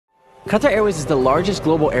Qatar Airways is the largest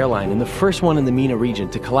global airline and the first one in the MENA region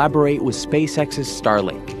to collaborate with SpaceX's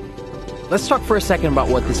Starlink. Let's talk for a second about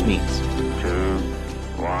what this means. 2,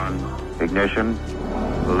 1, ignition,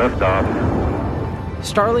 liftoff.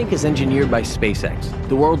 Starlink is engineered by SpaceX,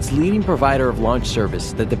 the world's leading provider of launch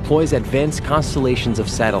service that deploys advanced constellations of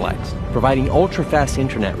satellites, providing ultra-fast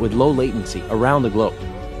internet with low latency around the globe.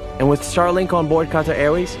 And with Starlink on board Qatar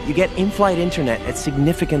Airways, you get in-flight internet at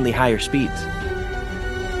significantly higher speeds.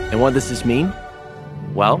 And what does this mean?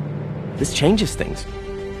 Well, this changes things.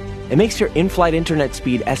 It makes your in-flight internet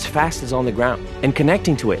speed as fast as on the ground, and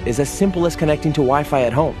connecting to it is as simple as connecting to Wi-Fi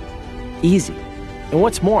at home. Easy. And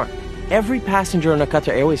what's more, every passenger on a Qatar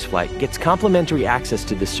Airways flight gets complimentary access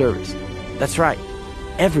to this service. That's right,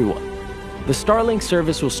 everyone. The Starlink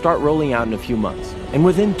service will start rolling out in a few months, and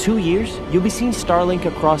within 2 years, you'll be seeing Starlink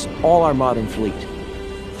across all our modern fleet.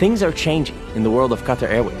 Things are changing in the world of Qatar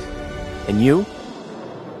Airways, and you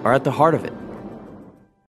are at the heart of it.